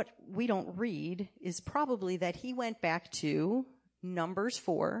 What we don't read is probably that he went back to Numbers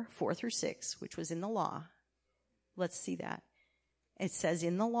 4:4-6, which was in the law. Let's see that. It says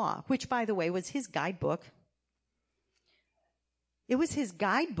in the law, which, by the way, was his guidebook. It was his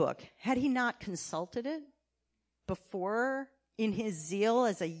guidebook. Had he not consulted it before in his zeal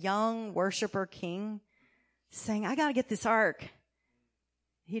as a young worshiper king, saying, I got to get this ark?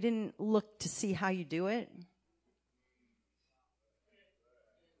 He didn't look to see how you do it.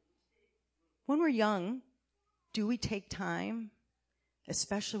 When we're young, do we take time,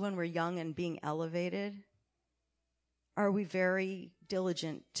 especially when we're young and being elevated? Are we very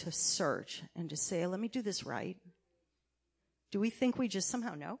diligent to search and to say, let me do this right? Do we think we just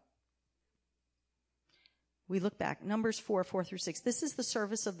somehow know? We look back, Numbers 4:4-6. This is the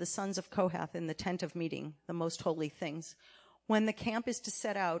service of the sons of Kohath in the tent of meeting, the most holy things. When the camp is to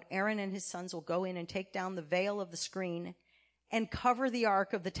set out, Aaron and his sons will go in and take down the veil of the screen and cover the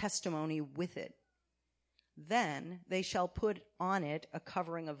ark of the testimony with it. Then they shall put on it a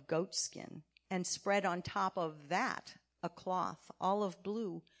covering of goat skin and spread on top of that a cloth, olive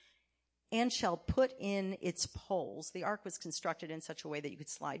blue, and shall put in its poles. The ark was constructed in such a way that you could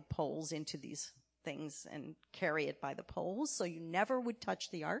slide poles into these things and carry it by the poles, so you never would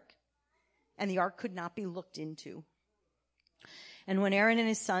touch the ark, and the ark could not be looked into. And when Aaron and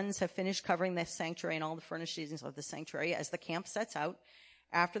his sons have finished covering the sanctuary and all the furnishings of the sanctuary, as the camp sets out,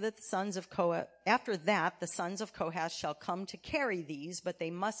 after that, the sons of Kohath shall come to carry these, but they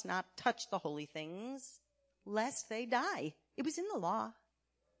must not touch the holy things, lest they die. It was in the law.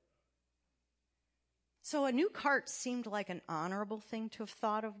 So a new cart seemed like an honorable thing to have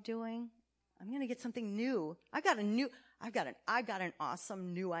thought of doing. I'm going to get something new. I got an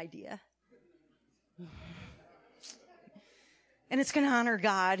awesome new idea. And it's going to honor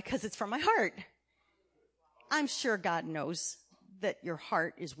God because it's from my heart. I'm sure God knows that your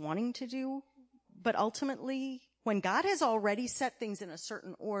heart is wanting to do, but ultimately, when God has already set things in a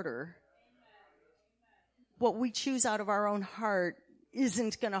certain order, what we choose out of our own heart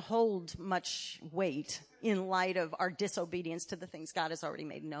isn't going to hold much weight in light of our disobedience to the things God has already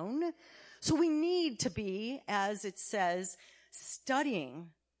made known. So we need to be, as it says, studying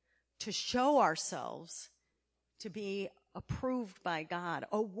to show ourselves to be approved by God,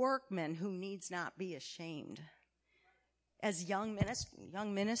 a workman who needs not be ashamed. As young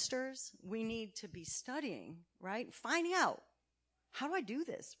ministers, we need to be studying, right? Finding out, how do I do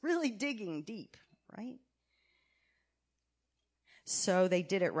this? Really digging deep, right? So they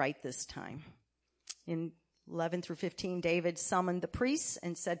did it right this time. In 11-15, David summoned the priests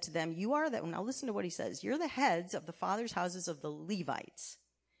and said to them, now listen to what he says, you're the heads of the fathers' houses of the Levites.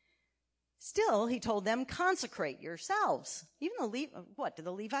 Still, he told them, consecrate yourselves. Even do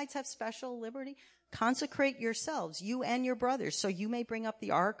the Levites have special liberty? Consecrate yourselves, you and your brothers, so you may bring up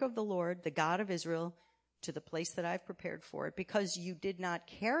the ark of the Lord, the God of Israel, to the place that I've prepared for it, because you did not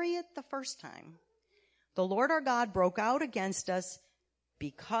carry it the first time. The Lord our God broke out against us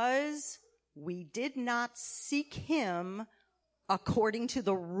because we did not seek him according to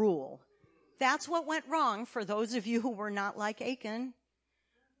the rule. That's what went wrong for those of you who were not like Achan.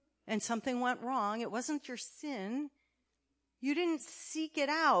 And something went wrong. It wasn't your sin. You didn't seek it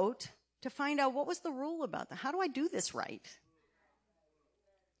out to find out what was the rule about that. How do I do this right?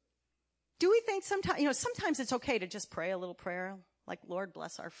 Do we think sometimes it's okay to just pray a little prayer like, Lord,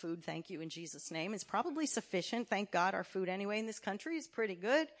 bless our food. Thank you in Jesus' name. It's probably sufficient. Thank God our food anyway in this country is pretty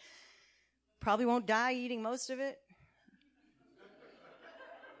good. Probably won't die eating most of it.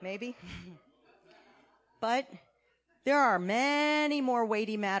 Maybe. But there are many more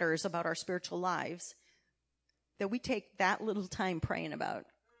weighty matters about our spiritual lives that we take that little time praying about.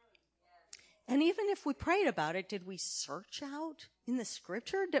 And even if we prayed about it, did we search out in the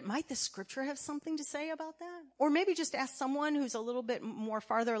scripture? Might the scripture have something to say about that? Or maybe just ask someone who's a little bit more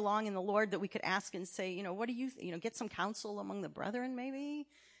farther along in the Lord that we could ask and say, what do you, get some counsel among the brethren maybe,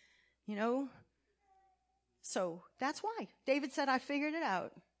 So that's why David said, I figured it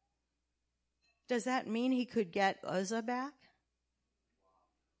out. Does that mean he could get Uzzah back?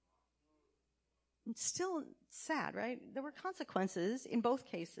 It's still sad, right? There were consequences in both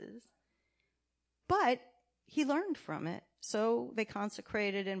cases. But he learned from it. So they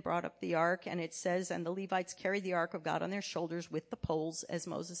consecrated and brought up the ark, and it says, and the Levites carried the ark of God on their shoulders with the poles, as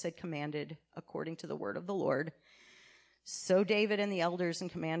Moses had commanded, according to the word of the Lord. So David and the elders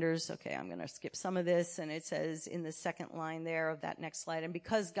and commanders, okay, I'm going to skip some of this, and it says in the second line there of that next slide, and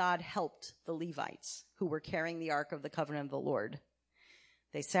because God helped the Levites who were carrying the ark of the covenant of the Lord,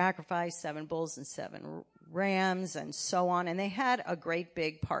 they sacrificed 7 bulls and 7 rams and so on. And they had a great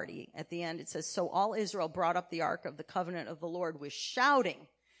big party. At the end, it says, so all Israel brought up the ark of the covenant of the Lord with shouting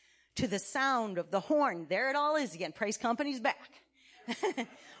to the sound of the horn. There it all is again. Praise company's back.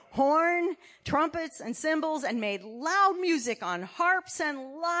 Horn, trumpets, and cymbals, and made loud music on harps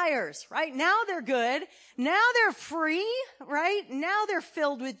and lyres, right? Now they're good. Now they're free, right? Now they're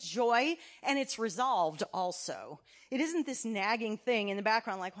filled with joy, and it's resolved also. It isn't this nagging thing in the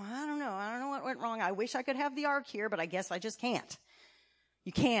background like, well, I don't know what went wrong. I wish I could have the ark here, but I guess I just can't.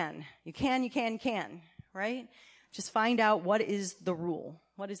 You can, right? Just find out what is the rule.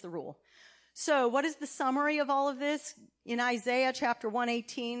 What is the rule? So what is the summary of all of this? In Isaiah chapter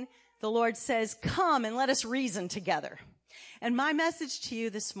 118, the Lord says, come and let us reason together. And my message to you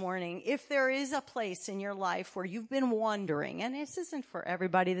this morning, if there is a place in your life where you've been wondering, and this isn't for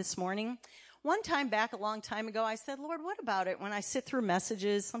everybody this morning. One time back, a long time ago, I said, Lord, what about it when I sit through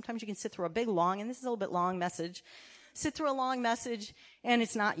messages? Sometimes you can sit through a big long, and this is a little bit long message. Sit through a long message, and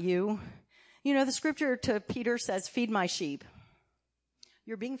it's not you. The scripture to Peter says, feed my sheep.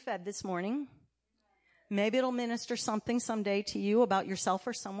 You're being fed this morning. Maybe it'll minister something someday to you about yourself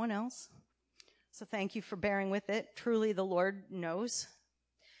or someone else. So thank you for bearing with it. Truly, the Lord knows.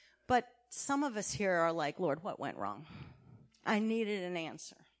 But some of us here are like, Lord, what went wrong? I needed an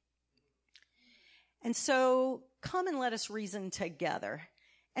answer. And so come and let us reason together.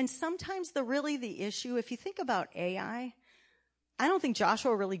 And sometimes the issue, if you think about AI, I don't think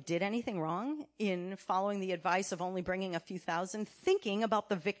Joshua really did anything wrong in following the advice of only bringing a few thousand, thinking about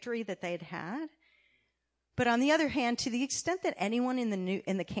the victory that they'd had. But on the other hand, to the extent that anyone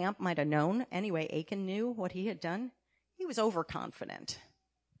in the camp might have known, anyway, Achan knew what he had done, he was overconfident.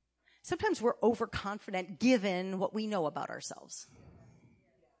 Sometimes we're overconfident given what we know about ourselves.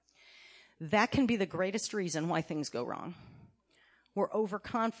 That can be the greatest reason why things go wrong. We're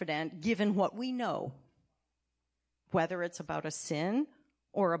overconfident given what we know, whether it's about a sin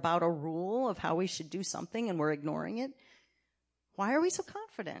or about a rule of how we should do something and we're ignoring it. Why are we so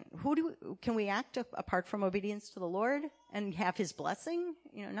confident? Can we act apart from obedience to the Lord and have his blessing?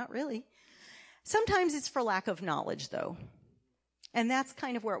 Not really. Sometimes it's for lack of knowledge, though. And that's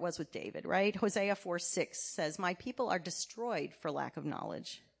kind of where it was with David, right? Hosea 4:6 says, my people are destroyed for lack of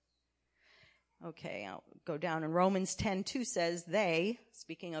knowledge. Okay, I'll go down. And Romans 10:2 says, they,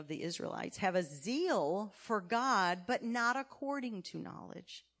 speaking of the Israelites, have a zeal for God, but not according to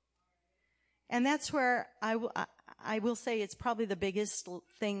knowledge. And that's where I will say it's probably the biggest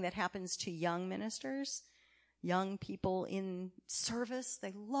thing that happens to young ministers, young people in service.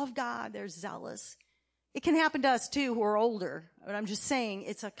 They love God. They're zealous. It can happen to us too who are older. But I'm just saying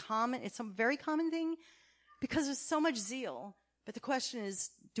it's a very common thing because there's so much zeal. But the question is,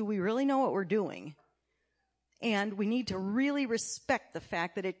 do we really know what we're doing? And we need to really respect the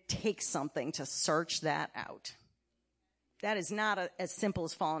fact that it takes something to search that out. That is not as simple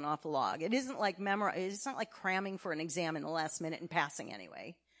as falling off a log. It isn't like it's not like cramming for an exam in the last minute and passing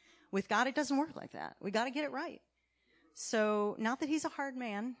anyway. With God, it doesn't work like that. We got to get it right. So, not that he's a hard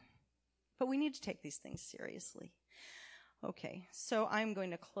man, but we need to take these things seriously. Okay, so I'm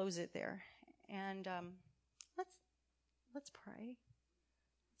going to close it there, and let's pray.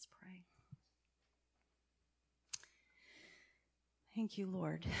 Let's pray. Thank you,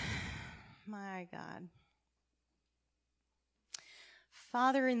 Lord. My God.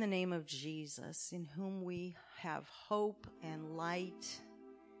 Father, in the name of Jesus, in whom we have hope and light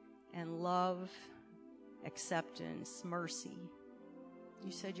and love, acceptance, mercy.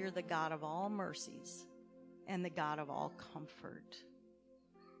 You said you're the God of all mercies and the God of all comfort.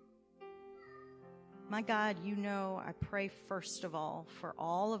 My God, I pray first of all for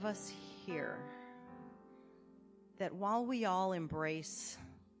all of us here that while we all embrace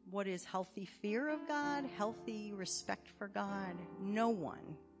what is healthy fear of God, healthy respect for God. No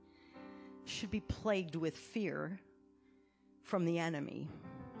one should be plagued with fear from the enemy.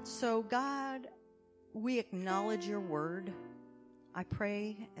 So God, we acknowledge your word. I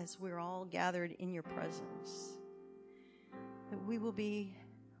pray as we're all gathered in your presence that we will be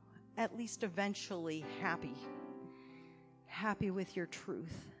at least eventually happy with your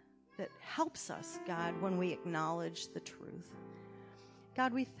truth that helps us, God, when we acknowledge the truth.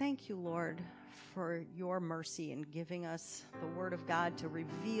 God, we thank you, Lord, for your mercy in giving us the word of God to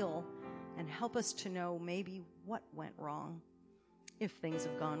reveal and help us to know maybe what went wrong, if things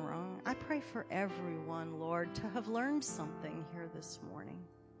have gone wrong. I pray for everyone, Lord, to have learned something here this morning.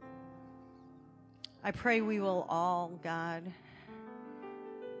 I pray we will all, God,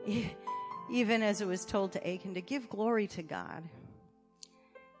 even as it was told to Achan, to give glory to God,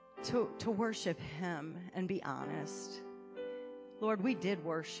 to worship him and be honest. Lord, we did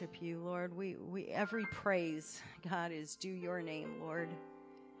worship you, Lord. We every praise, God, is due your name, Lord.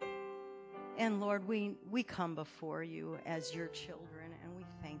 And Lord, we come before you as your children, and we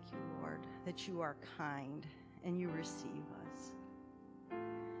thank you, Lord, that you are kind and you receive us.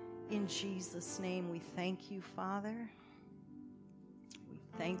 In Jesus' name, we thank you, Father. We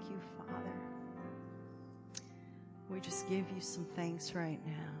thank you, Father. We just give you some thanks right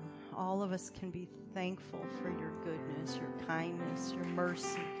now. All of us can be thankful for your goodness, your kindness, your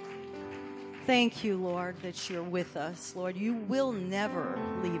mercy. Thank you, Lord, that you're with us. Lord, you will never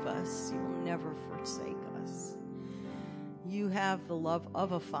leave us. You will never forsake us. You have the love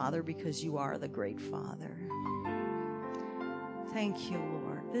of a father because you are the great Father. Thank you, Lord.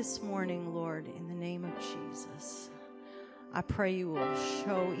 This morning, Lord, in the name of Jesus, I pray you will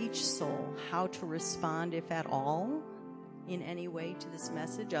show each soul how to respond, if at all, in any way to this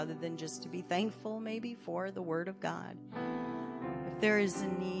message, other than just to be thankful maybe for the word of God. If there is a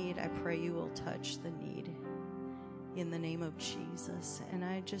need, I pray you will touch the need in the name of Jesus. And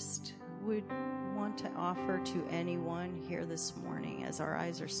I just would want to offer to anyone here this morning, as our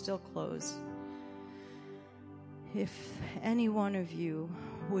eyes are still closed, if any one of you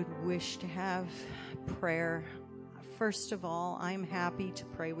would wish to have prayer, first of all, I'm happy to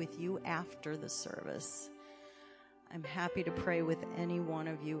pray with you after the service. I'm happy to pray with any one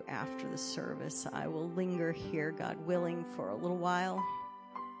of you after the service. I will linger here, God willing, for a little while.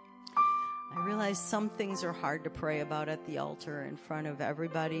 I realize some things are hard to pray about at the altar in front of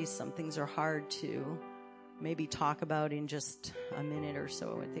everybody. Some things are hard to maybe talk about in just a minute or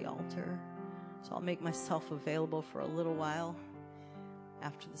so at the altar. So I'll make myself available for a little while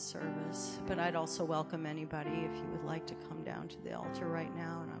after the service. But I'd also welcome anybody if you would like to come down to the altar right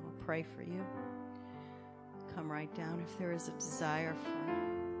now, and I will pray for you. Come right down if there is a desire for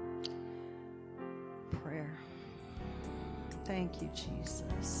prayer. Thank you,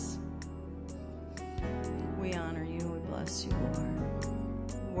 Jesus. We honor you. We bless you, Lord.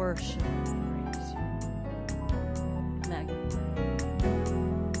 Worship and praise you.